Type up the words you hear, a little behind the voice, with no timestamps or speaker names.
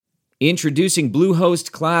Introducing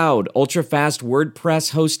Bluehost Cloud, ultra-fast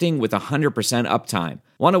WordPress hosting with 100% uptime.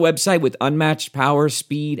 Want a website with unmatched power,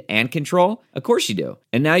 speed, and control? Of course you do.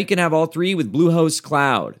 And now you can have all three with Bluehost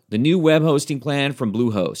Cloud, the new web hosting plan from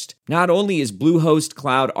Bluehost. Not only is Bluehost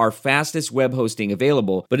Cloud our fastest web hosting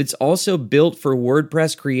available, but it's also built for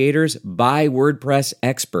WordPress creators by WordPress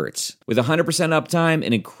experts. With 100% uptime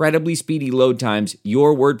and incredibly speedy load times,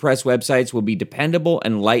 your WordPress websites will be dependable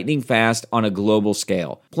and lightning fast on a global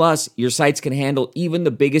scale. Plus, your sites can handle even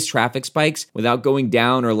the biggest traffic spikes without going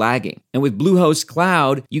down or lagging. And with Bluehost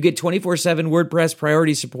Cloud, you get 24/7 WordPress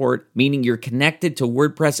priority support, meaning you're connected to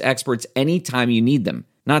WordPress experts anytime you need them.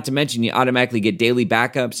 Not to mention, you automatically get daily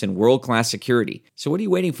backups and world-class security. So what are you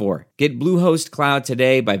waiting for? Get Bluehost Cloud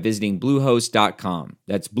today by visiting Bluehost.com.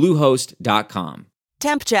 That's Bluehost.com.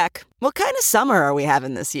 Temp check. What kind of summer are we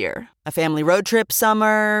having this year? A family road trip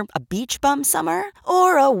summer? A beach bum summer?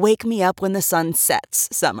 Or a wake me up when the sun sets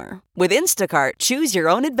summer? With Instacart, choose your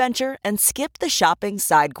own adventure and skip the shopping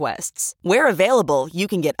side quests. Where available, you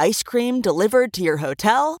can get ice cream delivered to your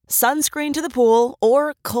hotel, sunscreen to the pool,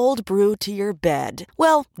 or cold brew to your bed.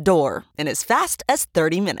 Well, door, in as fast as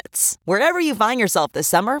 30 minutes. Wherever you find yourself this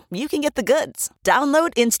summer, you can get the goods.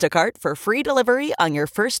 Download Instacart for free delivery on your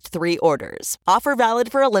first 3 orders. Offer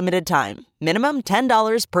valid for a limited time. Minimum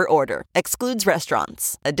 $10 per order. Excludes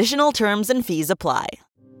restaurants. Additional terms and fees apply.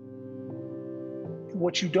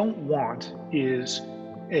 What you don't want is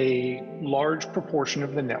a large proportion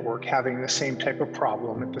of the network having the same type of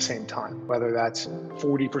problem at the same time, whether that's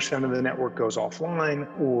 40% of the network goes offline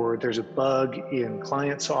or there's a bug in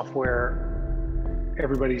client software.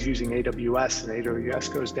 Everybody's using AWS and AWS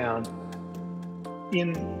goes down.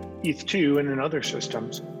 In ETH2 and in other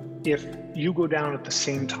systems, if you go down at the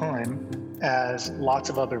same time as lots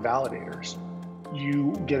of other validators,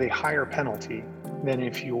 you get a higher penalty than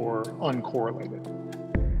if you're uncorrelated.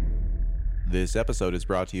 This episode is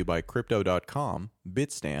brought to you by Crypto.com,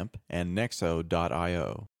 Bitstamp, and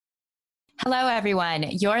Nexo.io. Hello, everyone.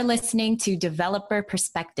 You're listening to Developer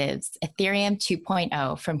Perspectives, Ethereum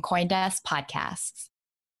 2.0 from CoinDesk Podcasts.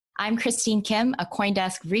 I'm Christine Kim, a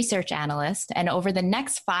CoinDesk research analyst, and over the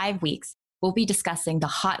next 5 weeks, we'll be discussing the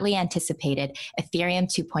hotly anticipated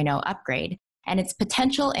Ethereum 2.0 upgrade and its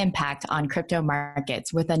potential impact on crypto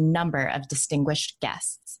markets with a number of distinguished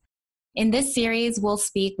guests. In this series, we'll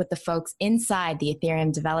speak with the folks inside the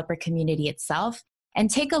Ethereum developer community itself and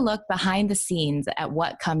take a look behind the scenes at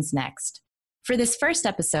what comes next. For this first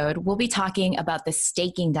episode, we'll be talking about the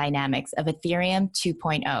staking dynamics of Ethereum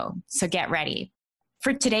 2.0, so get ready.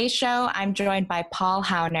 For today's show, I'm joined by Paul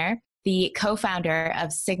Hauner, the co-founder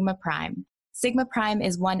of Sigma Prime. Sigma Prime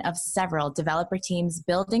is one of several developer teams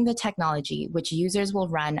building the technology which users will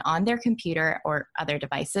run on their computer or other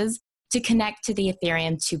devices to connect to the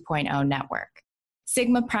Ethereum 2.0 network.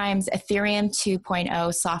 Sigma Prime's Ethereum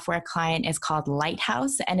 2.0 software client is called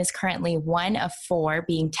Lighthouse and is currently one of 4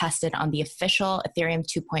 being tested on the official Ethereum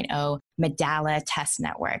 2.0 Medalla test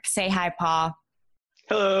network. Say hi, Paul.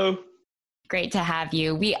 Hello. Great to have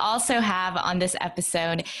you. We also have on this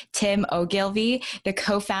episode Tim Ogilvy, the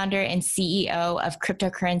co-founder and CEO of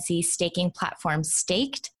cryptocurrency staking platform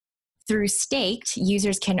Staked. Through Staked,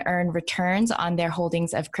 users can earn returns on their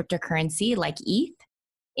holdings of cryptocurrency like ETH.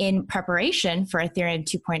 In preparation for Ethereum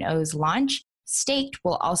 2.0's launch, Staked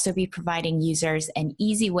will also be providing users an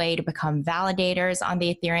easy way to become validators on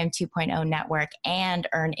the Ethereum 2.0 network and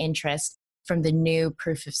earn interest from the new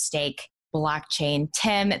proof of stake blockchain.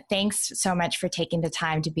 Tim, thanks so much for taking the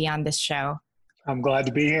time to be on this show. I'm glad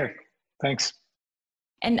to be here. Thanks.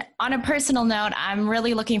 And on a personal note, I'm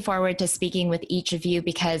really looking forward to speaking with each of you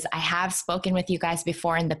because I have spoken with you guys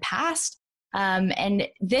before in the past. And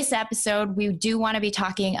this episode, we do want to be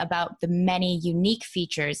talking about the many unique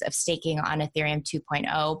features of staking on Ethereum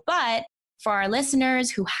 2.0. But for our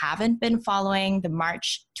listeners who haven't been following the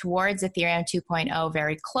march towards Ethereum 2.0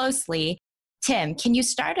 very closely, Tim, can you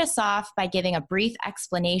start us off by giving a brief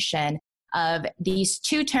explanation of these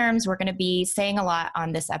 2 terms we're going to be saying a lot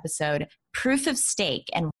on this episode, proof of stake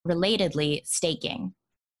and relatedly staking?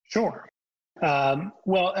 Sure.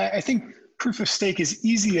 Well, I think proof of stake is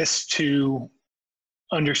easiest to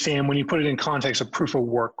understand when you put it in context of proof of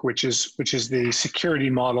work, which is the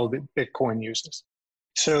security model that Bitcoin uses.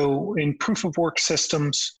 So in proof of work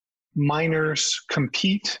systems, miners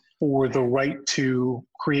compete for the right to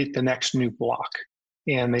create the next new block.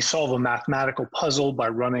 And they solve a mathematical puzzle by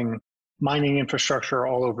running mining infrastructure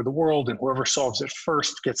all over the world, and whoever solves it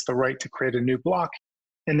first gets the right to create a new block,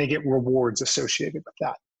 and they get rewards associated with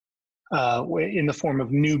that in the form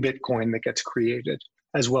of new Bitcoin that gets created,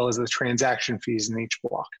 as well as the transaction fees in each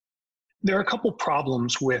block. There are a couple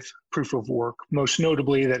problems with proof of work, most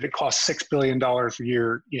notably that it costs $6 billion a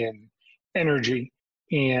year in energy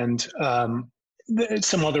and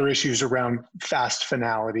some other issues around fast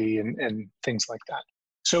finality and things like that.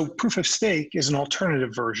 So proof of stake is an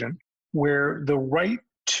alternative version where the right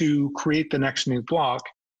to create the next new block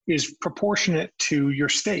is proportionate to your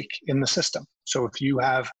stake in the system. So if you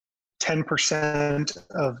have 10%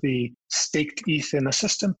 of the staked ETH in the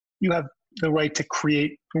system, you have the right to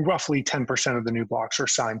create roughly 10% of the new blocks or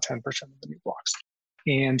sign 10% of the new blocks.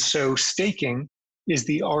 And so staking is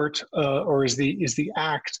the art or is the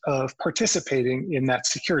act of participating in that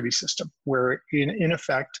security system, where in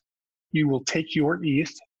effect, you will take your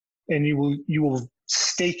ETH and you will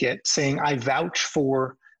stake it, saying, I vouch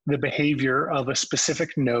for the behavior of a specific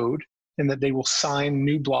node and that they will sign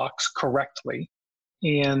new blocks correctly.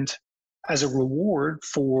 And as a reward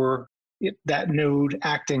for that node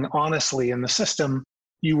acting honestly in the system,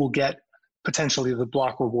 you will get potentially the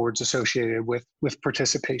block rewards associated with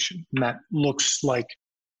participation. And that looks like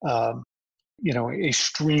a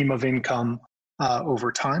stream of income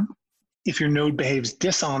over time. If your node behaves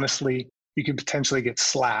dishonestly, you could potentially get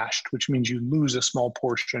slashed, which means you lose a small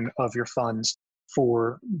portion of your funds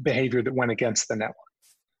for behavior that went against the network.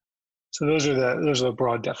 So those are the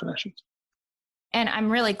broad definitions. And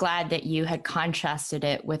I'm really glad that you had contrasted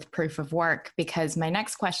it with proof of work, because my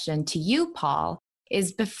next question to you, Paul,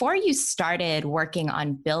 is before you started working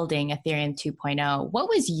on building Ethereum 2.0, what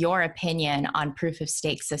was your opinion on proof of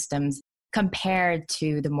stake systems compared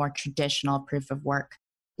to the more traditional proof of work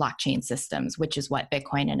blockchain systems, which is what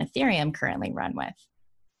Bitcoin and Ethereum currently run with?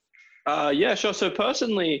 Yeah, sure. So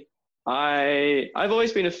personally, I've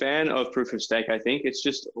always been a fan of proof of stake. I think it's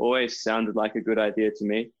just always sounded like a good idea to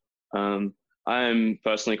me. I'm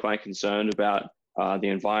personally quite concerned about the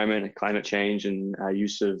environment and climate change and our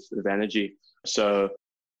use of energy. So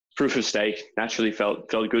proof of stake naturally felt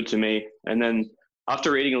good to me. And then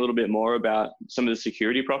after reading a little bit more about some of the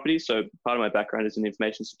security properties, so part of my background is in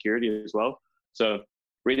information security as well. So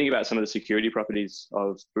reading about some of the security properties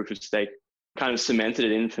of proof of stake kind of cemented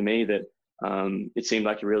it in for me that it seemed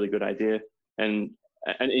like a really good idea. And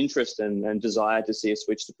an interest and desire to see a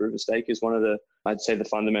switch to proof of stake is one of I'd say the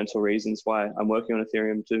fundamental reasons why I'm working on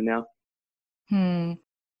Ethereum 2 now.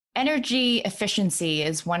 Energy efficiency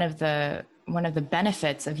is one of the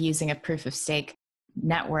benefits of using a proof of stake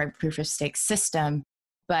network, proof of stake system.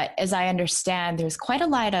 But as I understand, there's quite a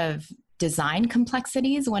lot of design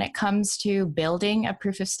complexities when it comes to building a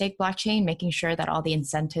proof of stake blockchain, making sure that all the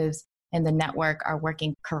incentives in the network are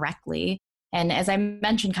working correctly. And as I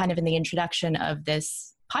mentioned kind of in the introduction of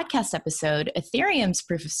this podcast episode, Ethereum's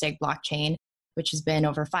proof of stake blockchain, which has been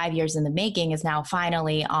over 5 years in the making, is now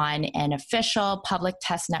finally on an official public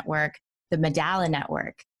test network, the Medalla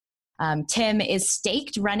network. Tim, is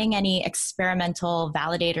Staked running any experimental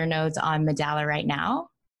validator nodes on Medalla right now?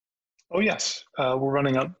 Oh, yes. We're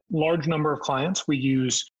running a large number of clients. We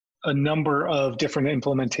use a number of different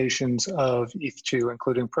implementations of ETH2,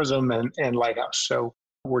 including Prism and Lighthouse. So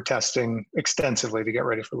we're testing extensively to get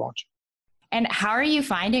ready for launch. And how are you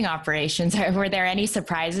finding operations? Were there any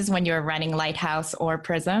surprises when you were running Lighthouse or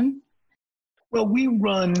Prism? Well, we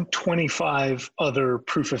run 25 other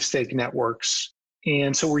proof of stake networks.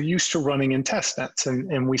 And so we're used to running in testnets.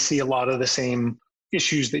 And we see a lot of the same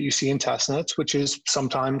issues that you see in testnets, which is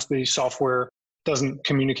sometimes the software doesn't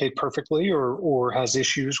communicate perfectly or has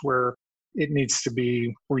issues where it needs to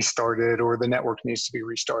be restarted or the network needs to be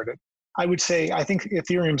restarted. I would say I think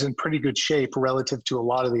Ethereum's in pretty good shape relative to a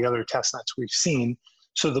lot of the other testnets we've seen.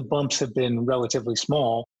 So the bumps have been relatively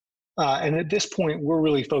small. And at this point, we're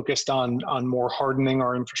really focused on more hardening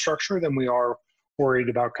our infrastructure than we are worried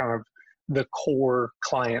about kind of the core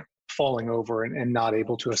client falling over and not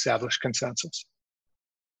able to establish consensus.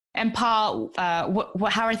 And Paul,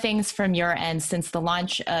 how are things from your end since the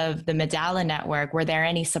launch of the Medalla network? Were there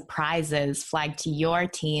any surprises flagged to your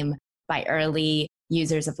team by early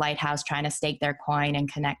users of Lighthouse trying to stake their coin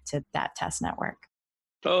and connect to that test network?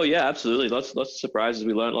 Oh yeah, absolutely. Lots of surprises.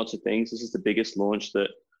 We learned lots of things. This is the biggest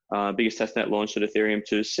testnet launch that Ethereum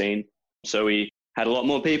 2 has seen. So we had a lot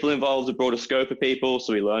more people involved, a broader scope of people.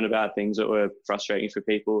 So we learned about things that were frustrating for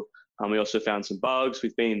people. We also found some bugs.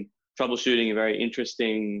 We've been troubleshooting a very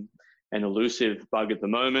interesting and elusive bug at the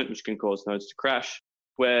moment, which can cause nodes to crash,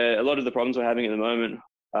 where a lot of the problems we're having at the moment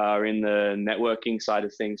are in the networking side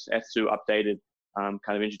of things. Eth2 updated, kind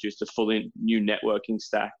of introduced a fully new networking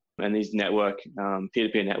stack. And these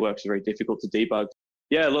peer-to-peer networks are very difficult to debug.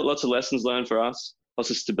 Yeah, lots of lessons learned for us, lots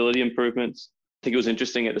of stability improvements. I think it was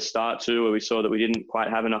interesting at the start too, where we saw that we didn't quite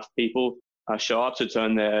have enough people show up to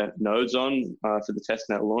turn their nodes on for the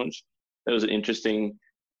testnet launch. That was an interesting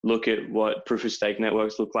look at what proof of stake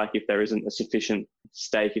networks look like if there isn't a sufficient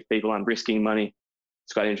stake, if people aren't risking money.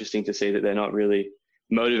 It's quite interesting to see that they're not really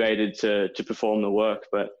motivated to perform the work.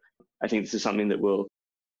 But I think this is something that'll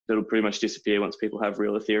pretty much disappear once people have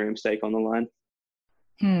real Ethereum stake on the line.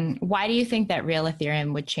 Why do you think that real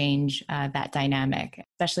Ethereum would change that dynamic,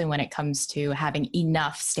 especially when it comes to having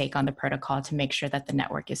enough stake on the protocol to make sure that the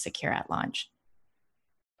network is secure at launch?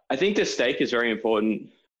 I think the stake is very important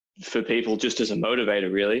for people just as a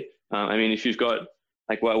motivator, really. I mean, if you've got,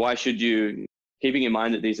 like, why should you, keeping in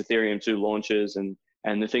mind that these Ethereum 2 launches and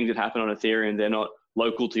the things that happen on Ethereum, they're not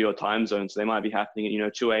local to your time zone. So they might be happening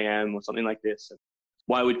at, 2 a.m. or something like this.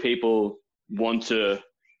 Why would people want to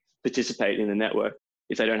participate in the network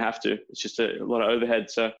if they don't have to? It's just a lot of overhead.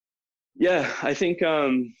 So yeah, I think,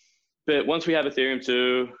 but once we have Ethereum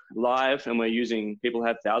 2 live and people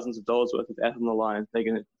have thousands of dollars worth of ETH on the line, they're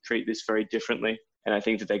going to treat this very differently. And I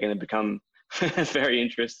think that they're going to become very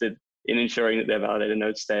interested in ensuring that their validator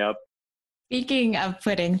nodes stay up. Speaking of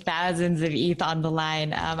putting thousands of ETH on the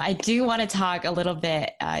line, I do want to talk a little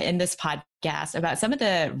bit in this podcast about some of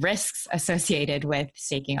the risks associated with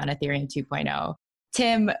staking on Ethereum 2.0.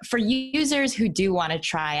 Tim, for users who do want to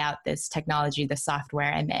try out this technology, the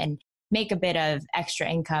software, and make a bit of extra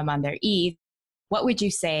income on their ETH, what would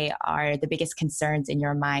you say are the biggest concerns in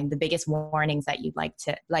your mind, the biggest warnings that you'd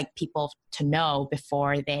like people to know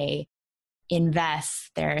before they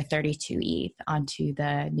invest their 32 ETH onto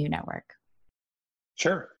the new network?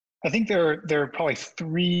 Sure. I think there are probably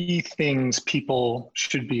 3 things people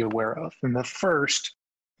should be aware of. And the first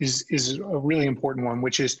is a really important one,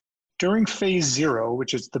 which is during phase 0,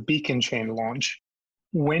 which is the beacon chain launch,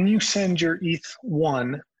 when you send your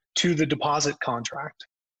ETH1 to the deposit contract,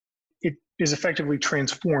 it is effectively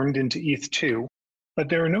transformed into ETH2, but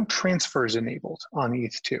there are no transfers enabled on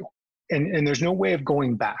ETH2. And there's no way of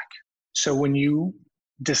going back. So when you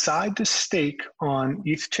decide to stake on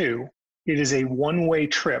ETH2, it is a one-way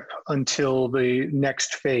trip until the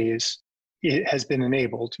next phase it has been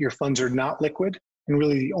enabled. Your funds are not liquid, and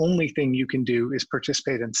really the only thing you can do is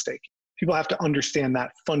participate in stake. People have to understand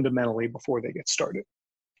that fundamentally before they get started.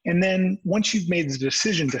 And then once you've made the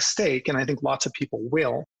decision to stake, and I think lots of people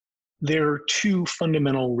will, there are 2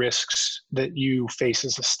 fundamental risks that you face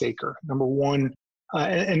as a staker. Number one,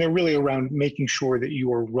 and they're really around making sure that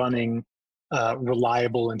you are running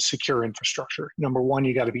reliable and secure infrastructure. Number one,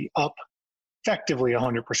 you got to be up effectively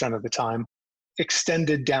 100% of the time.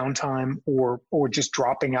 Extended downtime or just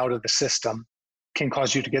dropping out of the system can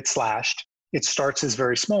cause you to get slashed. It starts as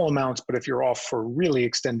very small amounts, but if you're off for really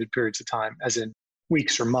extended periods of time, as in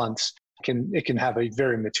weeks or months, it can have a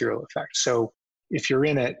very material effect. So if you're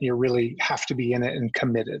in it, you really have to be in it and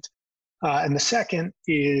committed. And the second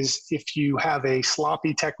is if you have a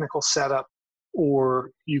sloppy technical setup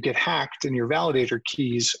or you get hacked and your validator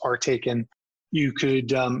keys are taken, you could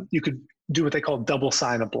do what they call double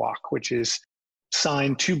sign a block, which is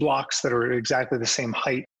sign 2 blocks that are exactly the same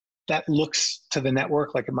height. That looks to the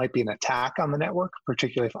network like it might be an attack on the network,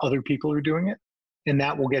 particularly if other people are doing it. And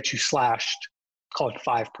that will get you slashed, call it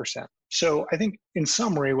 5%. So I think in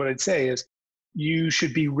summary, what I'd say is you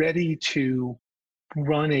should be ready to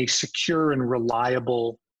run a secure and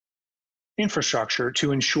reliable infrastructure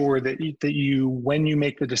to ensure that you, when you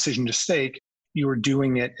make the decision to stake, you are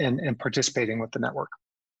doing it and participating with the network.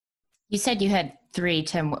 You said you had 3,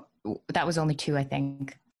 Tim. That was only 2, I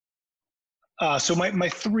think. So my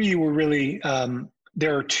 3 were really,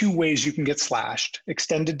 there are 2 ways you can get slashed: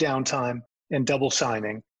 extended downtime and double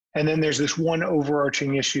signing. And then there's this one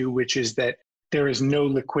overarching issue, which is that there is no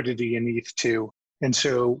liquidity in ETH2. And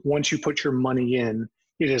so once you put your money in,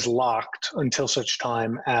 it is locked until such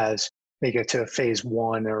time as they get to phase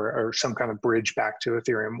 1 or some kind of bridge back to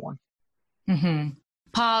Ethereum 1. Mm-hmm.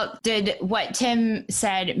 Paul, did what Tim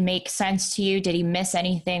said make sense to you? Did he miss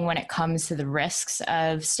anything when it comes to the risks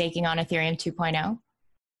of staking on Ethereum 2.0?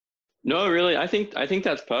 No, really. I think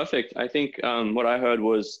that's perfect. I think what I heard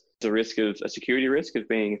was a security risk of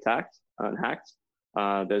being attacked and hacked.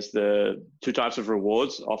 There's the 2 types of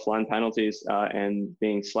rewards: offline penalties and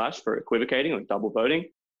being slashed for equivocating, like double voting,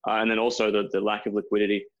 and then also the lack of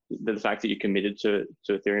liquidity, the fact that you're committed to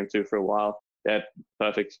Ethereum 2 for a while. They're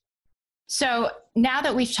perfect. So now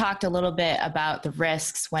that we've talked a little bit about the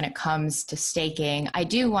risks when it comes to staking, I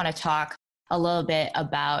do want to talk a little bit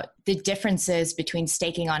about the differences between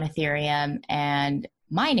staking on Ethereum and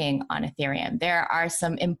mining on Ethereum. There are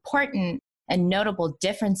some important and notable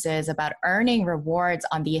differences about earning rewards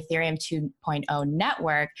on the Ethereum 2.0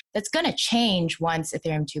 network that's going to change once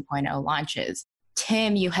Ethereum 2.0 launches.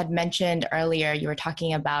 Tim, you had mentioned earlier, you were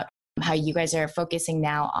talking about how you guys are focusing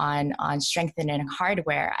now on strengthening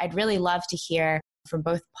hardware. I'd really love to hear from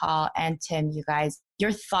both Paul and Tim, you guys,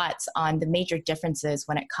 your thoughts on the major differences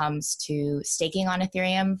when it comes to staking on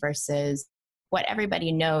Ethereum versus what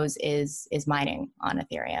everybody knows is mining on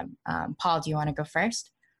Ethereum. Paul, do you want to go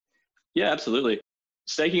first? Yeah, absolutely.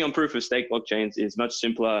 Staking on proof of stake blockchains is much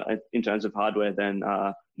simpler in terms of hardware than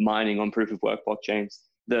mining on proof of work blockchains.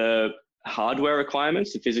 The hardware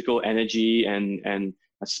requirements, the physical energy and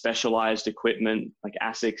specialized equipment like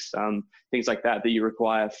ASICs, things like that you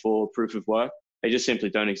require for proof of work, they just simply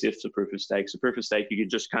don't exist for proof of stake. So proof of stake, you can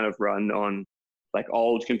just kind of run on like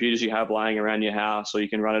old computers you have lying around your house, or you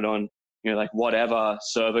can run it on, like whatever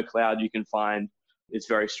server cloud you can find. It's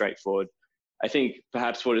very straightforward. I think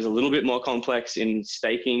perhaps what is a little bit more complex in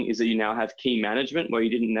staking is that you now have key management where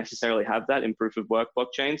you didn't necessarily have that in proof of work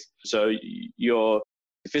blockchains. So your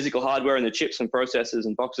physical hardware and the chips and processors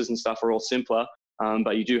and boxes and stuff are all simpler,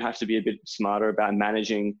 but you do have to be a bit smarter about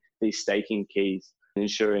managing these staking keys and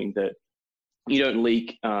ensuring that you don't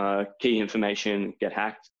leak key information, get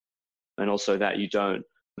hacked, and also that you don't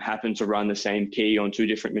happen to run the same key on two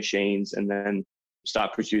different machines and then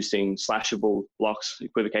start producing slashable blocks,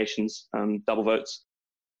 equivocations, double votes.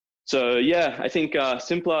 So yeah, I think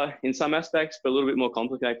simpler in some aspects, but a little bit more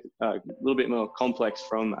complicated, a little bit more complex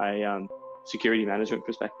from a security management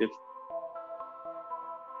perspective.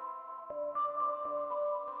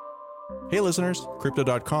 Hey listeners,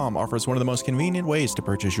 Crypto.com offers one of the most convenient ways to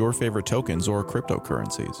purchase your favorite tokens or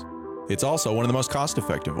cryptocurrencies. It's also one of the most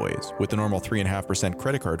cost-effective ways, with the normal 3.5%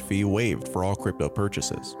 credit card fee waived for all crypto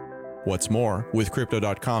purchases. What's more, with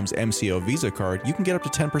Crypto.com's MCO Visa card, you can get up to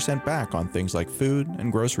 10% back on things like food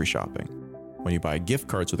and grocery shopping. When you buy gift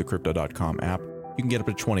cards with the Crypto.com app, you can get up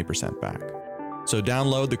to 20% back. So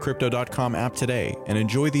download the Crypto.com app today and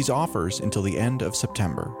enjoy these offers until the end of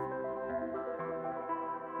September.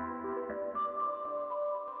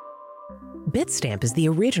 Bitstamp is the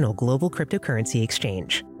original global cryptocurrency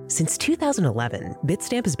exchange. Since 2011,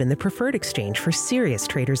 Bitstamp has been the preferred exchange for serious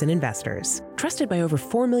traders and investors, trusted by over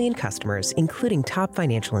 4 million customers, including top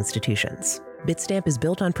financial institutions. Bitstamp is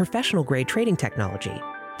built on professional-grade trading technology.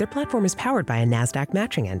 Their platform is powered by a NASDAQ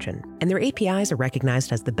matching engine, and their APIs are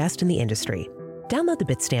recognized as the best in the industry. Download the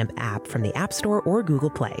Bitstamp app from the App Store or Google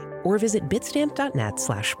Play, or visit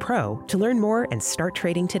bitstamp.net/pro to learn more and start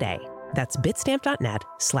trading today. That's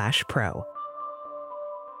bitstamp.net/pro.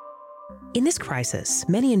 In this crisis,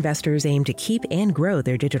 many investors aim to keep and grow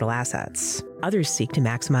their digital assets. Others seek to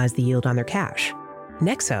maximize the yield on their cash.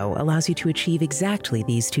 Nexo allows you to achieve exactly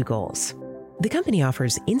these two goals. The company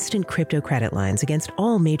offers instant crypto credit lines against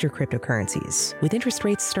all major cryptocurrencies, with interest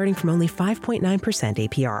rates starting from only 5.9%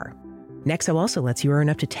 APR. Nexo also lets you earn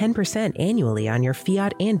up to 10% annually on your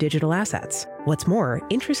fiat and digital assets. What's more,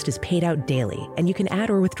 interest is paid out daily, and you can add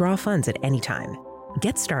or withdraw funds at any time.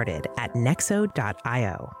 Get started at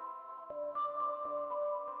nexo.io.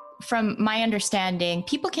 From my understanding,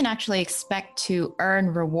 people can actually expect to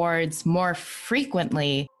earn rewards more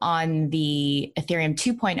frequently on the Ethereum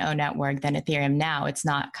 2.0 network than Ethereum now. It's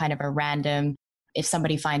not kind of a random, if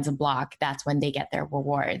somebody finds a block, that's when they get their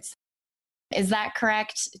rewards. Is that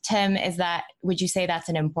correct, Tim? Would you say that's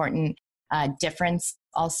an important difference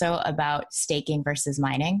also about staking versus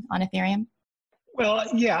mining on Ethereum? Well,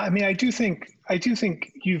 yeah, I mean, I do think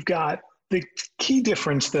you've got the key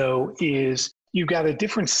difference though is you've got a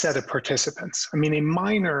different set of participants. I mean, a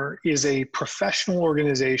miner is a professional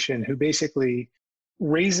organization who basically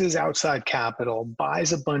raises outside capital,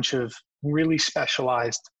 buys a bunch of really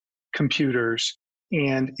specialized computers,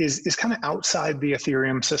 and is kind of outside the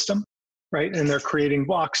Ethereum system, right? And they're creating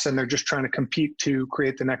blocks and they're just trying to compete to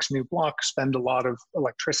create the next new block, spend a lot of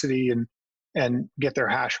electricity and get their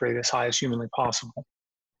hash rate as high as humanly possible.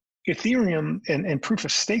 Ethereum and proof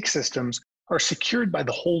of stake systems are secured by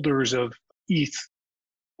the holders of ETH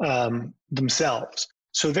themselves.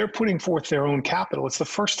 So they're putting forth their own capital. It's the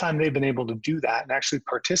first time they've been able to do that and actually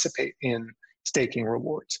participate in staking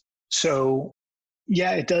rewards. So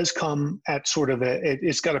yeah, it does come at sort of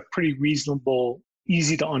it's got a pretty reasonable,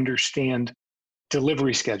 easy to understand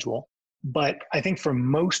delivery schedule. But I think for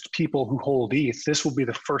most people who hold ETH, this will be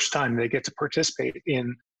the first time they get to participate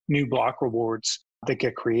in new block rewards that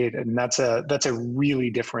get created. And that's a really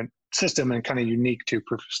different system and kind of unique to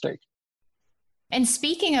proof of stake. And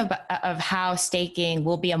speaking of how staking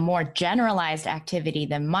will be a more generalized activity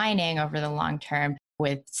than mining over the long term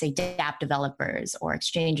with, say, dApp developers or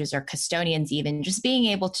exchanges or custodians even, just being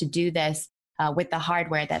able to do this with the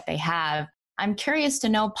hardware that they have, I'm curious to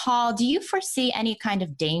know, Paul, do you foresee any kind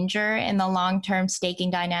of danger in the long-term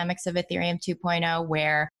staking dynamics of Ethereum 2.0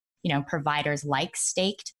 where, providers like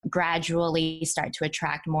Staked gradually start to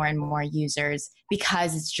attract more and more users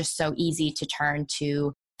because it's just so easy to turn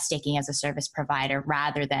to staking as a service provider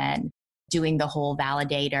rather than doing the whole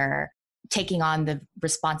validator, taking on the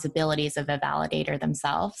responsibilities of a validator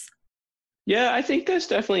themselves? Yeah, I think there's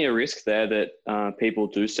definitely a risk there that people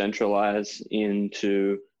do centralize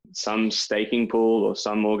into some staking pool or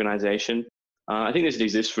some organization. I think this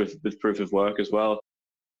exists with proof of work as well.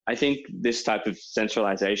 I think this type of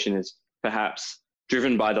centralization is perhaps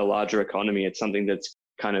driven by the larger economy. It's something that's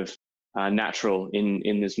kind of natural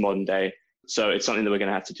in this modern day. So it's something that we're going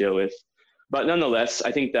to have to deal with. But nonetheless,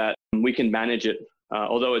 I think that we can manage it.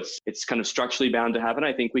 Although it's kind of structurally bound to happen,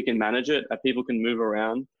 I think we can manage it. People can move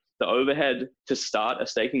around. The overhead to start a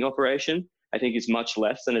staking operation, I think, is much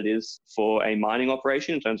less than it is for a mining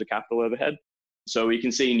operation in terms of capital overhead. So we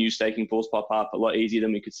can see new staking pools pop up a lot easier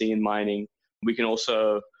than we could see in mining. We can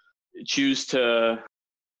also choose to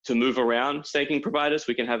move around staking providers.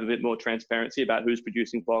 We can have a bit more transparency about who's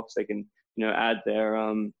producing blocks. They can, add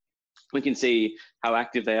their, we can see how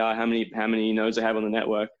active they are, how many nodes they have on the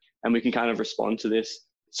network, and we can kind of respond to this.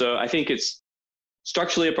 So I think it's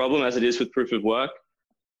structurally a problem as it is with proof of work,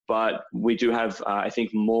 but we do have, I think,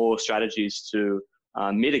 more strategies to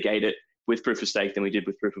mitigate it with proof of stake than we did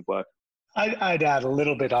with proof of work. I'd add a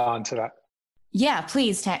little bit on to that. Yeah,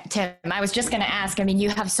 please, Tim. I was just going to ask, you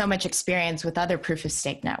have so much experience with other proof of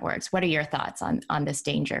stake networks. What are your thoughts on this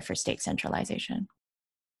danger for stake centralization?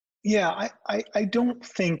 Yeah, I don't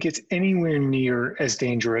think it's anywhere near as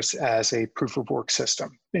dangerous as a proof of work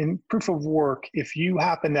system. In proof of work, if you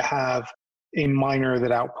happen to have a miner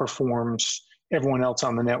that outperforms everyone else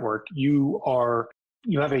on the network, you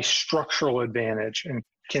have a structural advantage and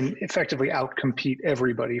can effectively outcompete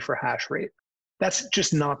everybody for hash rate. That's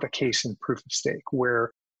just not the case in proof of stake,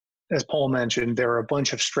 where, as Paul mentioned, there are a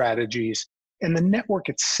bunch of strategies. And the network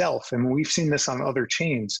itself, and we've seen this on other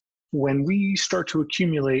chains, when we start to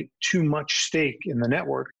accumulate too much stake in the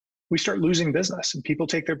network, we start losing business and people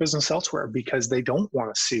take their business elsewhere because they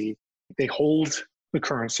hold the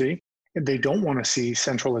currency, and they don't want to see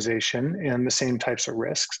centralization and the same types of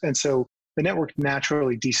risks. And so the network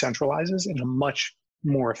naturally decentralizes in a much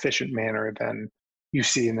more efficient manner than you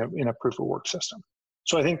see in a proof of work system.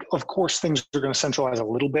 So I think, of course, things are going to centralize a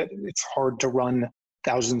little bit. It's hard to run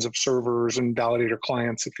thousands of servers and validator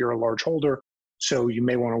clients if you're a large holder. So you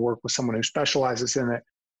may want to work with someone who specializes in it.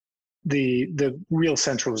 The real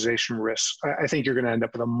centralization risks, I think you're going to end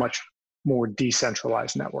up with a much more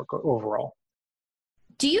decentralized network overall.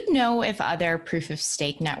 Do you know if other proof of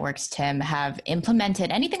stake networks, Tim, have implemented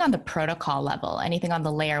anything on the protocol level, anything on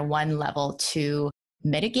the layer 1 level to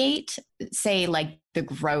mitigate, say, like the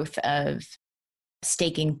growth of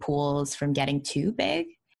staking pools from getting too big?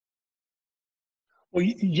 Well,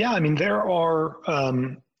 yeah, there are,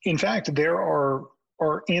 in fact, there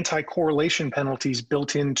are anti-correlation penalties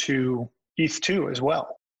built into ETH2 as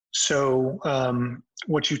well. So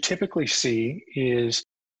what you typically see is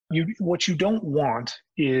what you don't want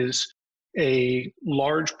is a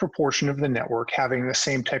large proportion of the network having the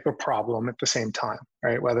same type of problem at the same time,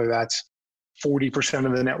 right? Whether that's 40%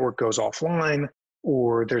 of the network goes offline,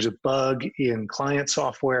 or there's a bug in client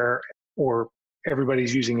software, or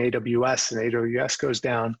everybody's using AWS and AWS goes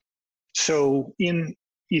down. So in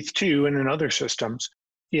ETH2 and in other systems,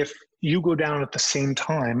 if you go down at the same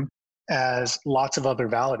time as lots of other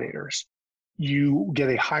validators, you get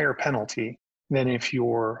a higher penalty than if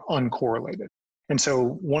you're uncorrelated. And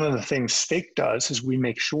so one of the things Stake does is we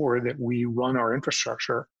make sure that we run our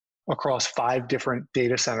infrastructure across 5 different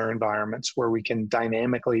data center environments where we can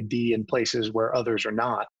dynamically be in places where others are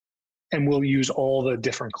not. And we'll use all the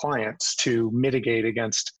different clients to mitigate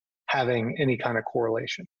against having any kind of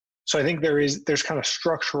correlation. So I think there's kind of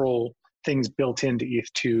structural things built into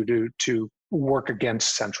ETH2 to work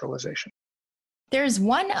against centralization. There's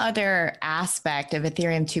one other aspect of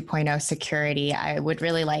Ethereum 2.0 security I would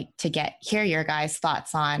really like to hear your guys'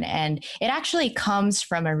 thoughts on. And it actually comes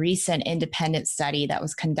from a recent independent study that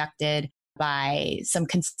was conducted by some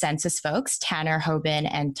consensus folks, Tanner Hoban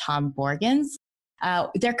and Tom Borgens.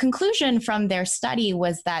 Their conclusion from their study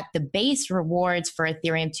was that the base rewards for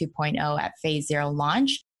Ethereum 2.0 at phase 0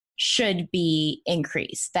 launch should be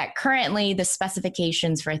increased. That currently the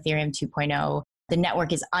specifications for Ethereum 2.0, the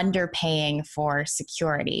network is underpaying for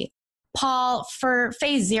security. Paul, for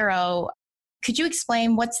phase 0, could you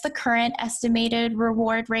explain what's the current estimated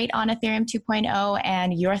reward rate on Ethereum 2.0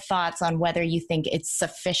 and your thoughts on whether you think it's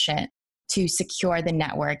sufficient to secure the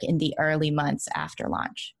network in the early months after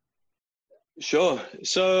launch? Sure.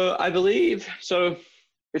 So I believe,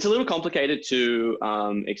 it's a little complicated to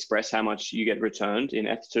express how much you get returned in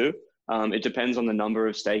ETH2. It depends on the number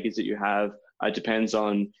of stakers that you have. It depends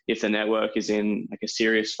on if the network is in like a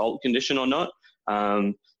serious fault condition or not.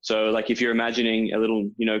 So like if you're imagining a little,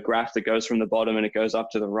 graph that goes from the bottom and it goes up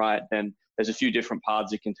to the right, then there's a few different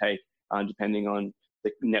paths it can take depending on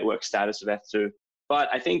the network status of ETH2. But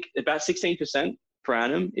I think about 16% per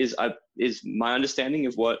annum is my understanding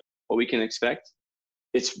of what we can expect.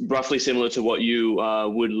 It's roughly similar to what you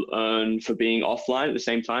would earn for being offline at the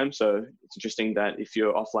same time. So it's interesting that if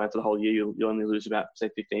you're offline for the whole year, you'll only lose about, say,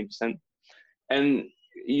 15%. And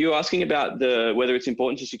you're asking about whether it's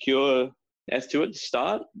important to secure ETH2 at the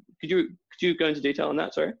start. Could you go into detail on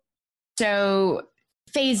that? Sorry. So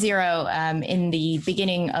phase 0, in the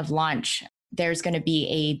beginning of launch, there's going to be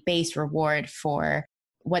a base reward for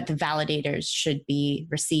what the validators should be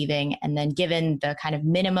receiving. And then given the kind of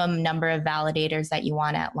minimum number of validators that you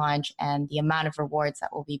want at launch and the amount of rewards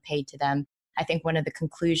that will be paid to them, I think one of the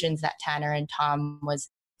conclusions that Tanner and Tom was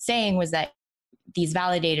saying was that these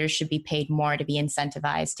validators should be paid more to be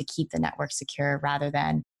incentivized to keep the network secure, rather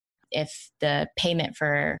than if the payment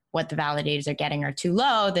for what the validators are getting are too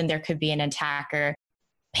low, then there could be an attacker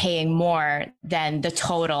paying more than the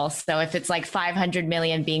total. So if it's like 500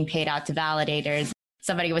 million being paid out to validators,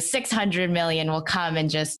 somebody with 600 million will come and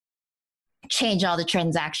just change all the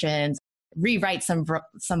transactions, rewrite some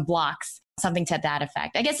blocks, something to that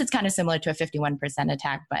effect. I guess it's kind of similar to a 51%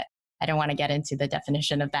 attack, but I don't want to get into the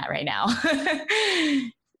definition of that right now.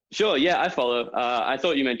 Sure. Yeah, I follow. I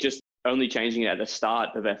thought you meant just only changing it at the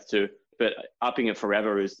start of ETH2, but upping it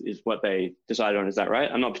forever is what they decided on. Is that right?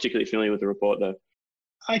 I'm not particularly familiar with the report though.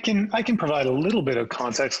 I can provide a little bit of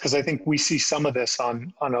context because I think we see some of this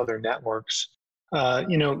on other networks. So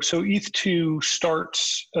ETH2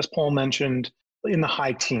 starts, as Paul mentioned, in the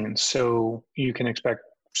high teens. So you can expect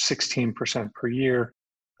 16% per year.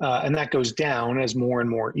 And that goes down as more and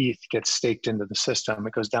more ETH gets staked into the system.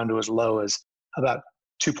 It goes down to as low as about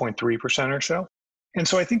 2.3% or so. And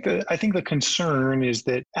so I think the concern is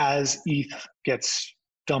that as ETH gets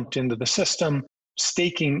dumped into the system,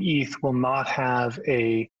 staking ETH will not have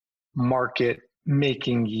a market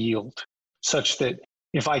making yield such that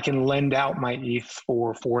if I can lend out my ETH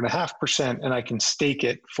for 4.5% and I can stake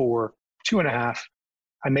it for 2.5%,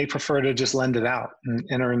 I may prefer to just lend it out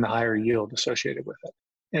and earn the higher yield associated with it.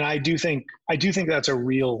 And I do think that's a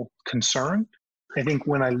real concern. I think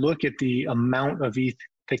when I look at the amount of ETH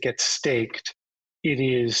that gets staked,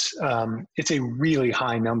 it's a really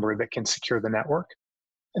high number that can secure the network.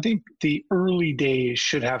 I think the early days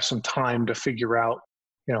should have some time to figure out,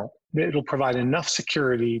 it'll provide enough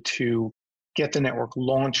security to get the network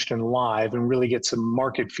launched and live and really get some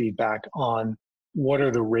market feedback on what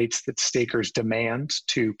are the rates that stakers demand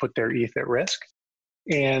to put their ETH at risk.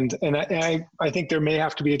 And I think there may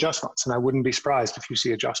have to be adjustments, and I wouldn't be surprised if you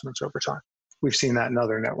see adjustments over time. We've seen that in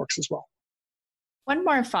other networks as well. One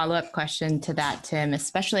more follow-up question to that, Tim,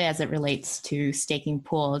 especially as it relates to staking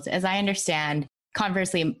pools. As I understand,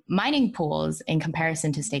 conversely, mining pools in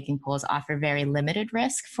comparison to staking pools offer very limited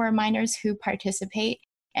risk for miners who participate.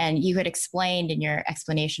 And you had explained in your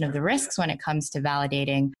explanation of the risks when it comes to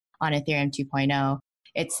validating on Ethereum 2.0,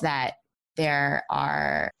 it's that there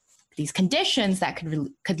are these conditions that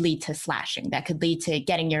could lead to slashing, that could lead to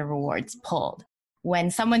getting your rewards pulled.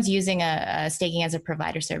 When someone's using a staking as a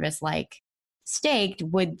provider service like Staked,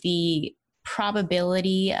 would the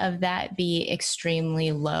probability of that be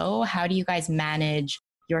extremely low? How do you guys manage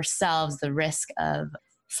yourselves the risk of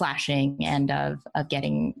slashing and of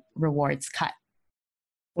getting rewards cut?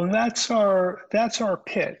 Well, that's our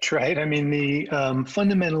pitch, right? I mean,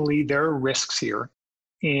 fundamentally there are risks here,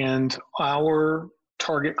 and our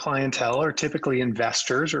target clientele are typically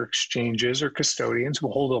investors or exchanges or custodians who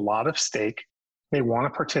hold a lot of stake. They want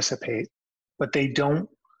to participate, but they don't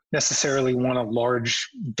necessarily want a large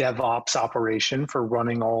DevOps operation for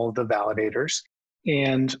running all of the validators.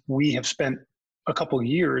 And we have spent a couple of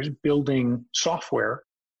years building software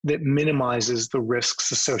that minimizes the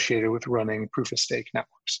risks associated with running proof of stake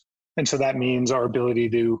networks. And so that means our ability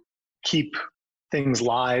to keep things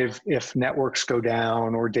live if networks go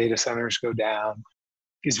down or data centers go down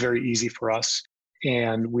is very easy for us.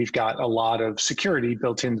 And we've got a lot of security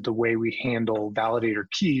built into the way we handle validator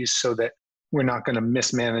keys so that we're not going to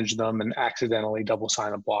mismanage them and accidentally double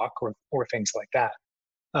sign a block or things like that.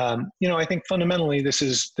 I think fundamentally this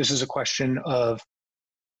is a question of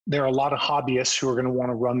there are a lot of hobbyists who are going to want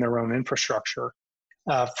to run their own infrastructure.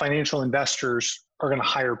 Financial investors are going to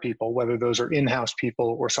hire people, whether those are in-house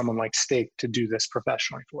people or someone like Stake, to do this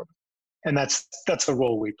professionally for them. And that's the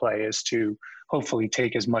role we play, is to hopefully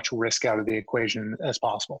take as much risk out of the equation as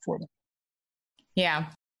possible for them. Yeah.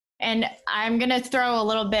 And I'm going to throw a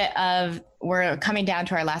little bit of, we're coming down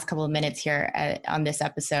to our last couple of minutes here on this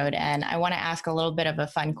episode. And I want to ask a little bit of a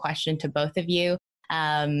fun question to both of you.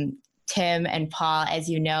 Tim and Paul, as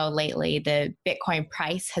you know, lately the Bitcoin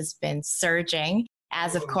price has been surging,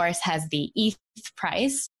 as of course has the ETH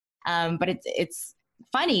price. But it's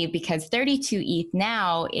funny because 32 ETH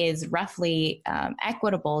now is roughly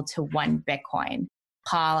equitable to 1 Bitcoin.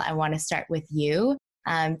 Paul, I want to start with you.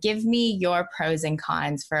 Give me your pros and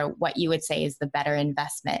cons for what you would say is the better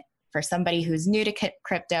investment for somebody who's new to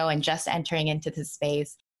crypto and just entering into the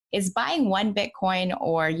space. Is buying 1 Bitcoin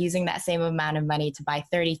or using that same amount of money to buy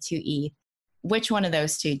 32 ETH, which one of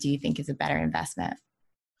those two do you think is a better investment?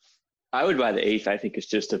 I would buy the ETH. I think it's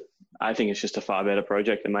just a far better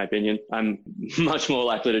project in my opinion. I'm much more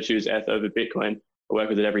likely to choose ETH over Bitcoin. I work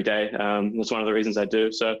with it every day. That's one of the reasons I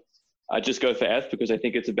do. So I just go for ETH because I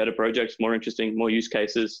think it's a better project, more interesting, more use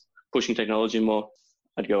cases, pushing technology more.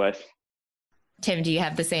 I'd go ETH. Tim, do you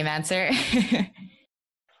have the same answer?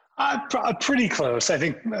 Pretty close. I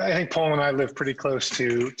think Paul and I live pretty close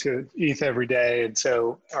to ETH every day, and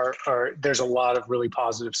so there's a lot of really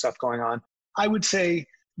positive stuff going on. I would say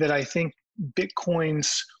that I think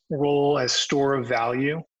Bitcoin's role as store of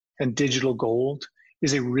value and digital gold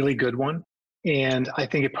is a really good one, and I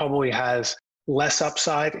think it probably has less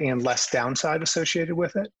upside and less downside associated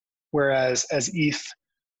with it. Whereas as ETH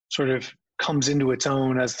sort of comes into its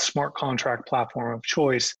own as the smart contract platform of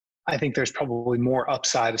choice, I think there's probably more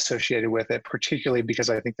upside associated with it, particularly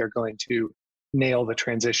because I think they're going to nail the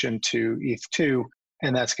transition to ETH2,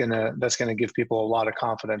 and that's gonna give people a lot of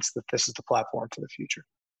confidence that this is the platform for the future.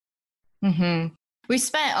 Mm-hmm. We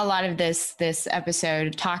spent a lot of this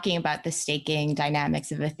episode talking about the staking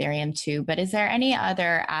dynamics of Ethereum too, but is there any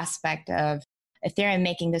other aspect of Ethereum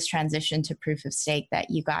making this transition to proof of stake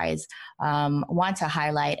that you guys want to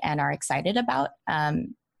highlight and are excited about?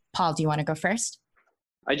 Paul, do you want to go first?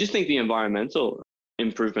 I just think the environmental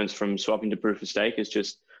improvements from swapping to proof of stake is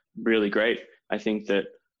just really great. I think that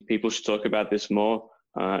people should talk about this more.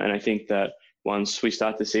 And I think that once we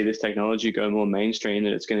start to see this technology go more mainstream,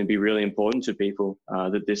 that it's going to be really important to people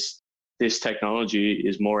that this technology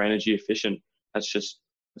is more energy efficient. That's just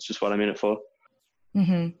what I'm in it for.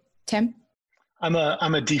 Mm-hmm. Tim? I'm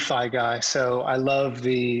a DeFi guy, so I love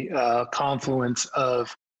the confluence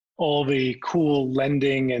of all the cool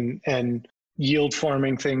lending and yield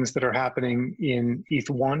farming things that are happening in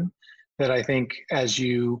ETH1 that I think as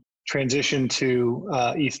you transition to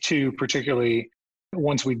ETH2, particularly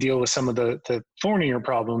once we deal with some of the thornier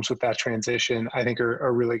problems with that transition, I think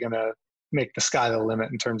are really going to make the sky the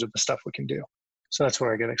limit in terms of the stuff we can do. So that's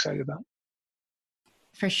what I get excited about.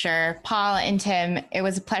 For sure. Paul and Tim, it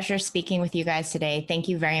was a pleasure speaking with you guys today. Thank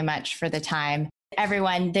you very much for the time.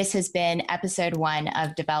 Everyone, this has been episode 1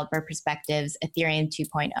 of Developer Perspectives, Ethereum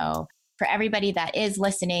 2.0. For everybody that is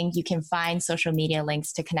listening, you can find social media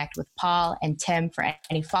links to connect with Paul and Tim for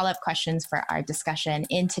any follow-up questions for our discussion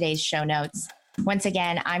in today's show notes. Once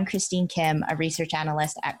again, I'm Christine Kim, a research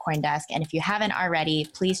analyst at CoinDesk. And if you haven't already,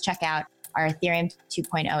 please check out our Ethereum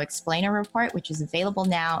 2.0 Explainer report, which is available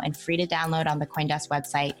now and free to download on the CoinDesk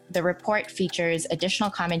website. The report features additional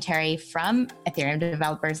commentary from Ethereum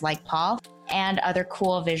developers like Paul and other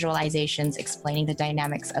cool visualizations explaining the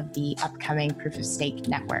dynamics of the upcoming proof of stake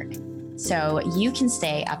network. So you can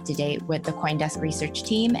stay up to date with the CoinDesk research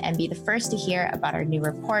team and be the first to hear about our new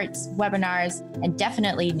reports, webinars, and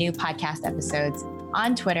definitely new podcast episodes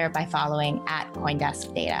on Twitter by following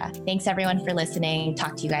 @CoinDesk Data. Thanks everyone for listening.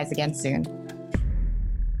 Talk to you guys again soon.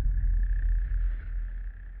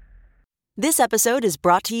 This episode is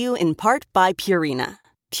brought to you in part by Purina.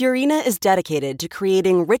 Purina is dedicated to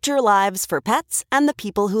creating richer lives for pets and the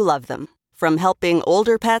people who love them. From helping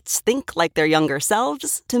older pets think like their younger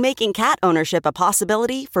selves to making cat ownership a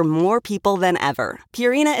possibility for more people than ever,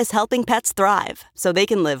 Purina is helping pets thrive so they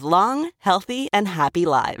can live long, healthy, and happy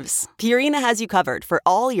lives. Purina has you covered for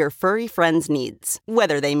all your furry friends' needs,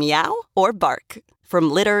 whether they meow or bark. From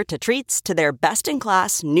litter to treats to their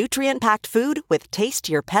best-in-class, nutrient-packed food with taste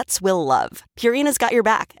your pets will love, Purina's got your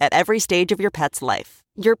back at every stage of your pet's life.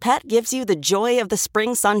 Your pet gives you the joy of the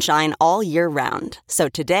spring sunshine all year round. So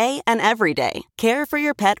today and every day, care for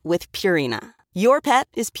your pet with Purina. Your pet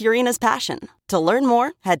is Purina's passion. To learn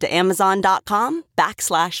more, head to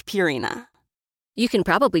amazon.com/Purina. You can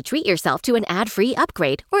probably treat yourself to an ad-free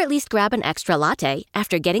upgrade or at least grab an extra latte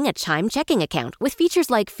after getting a Chime checking account with features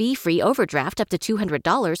like fee-free overdraft up to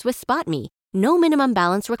 $200 with SpotMe. No minimum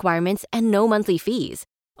balance requirements and no monthly fees.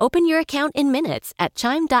 Open your account in minutes at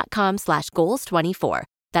chime.com/goals24.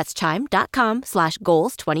 That's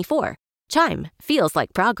chime.com/goals24. Chime feels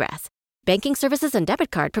like progress. Banking services and debit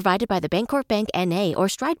card provided by the Bancorp Bank N.A. or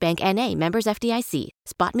Stride Bank N.A. members FDIC.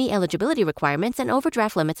 SpotMe eligibility requirements and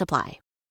overdraft limits apply.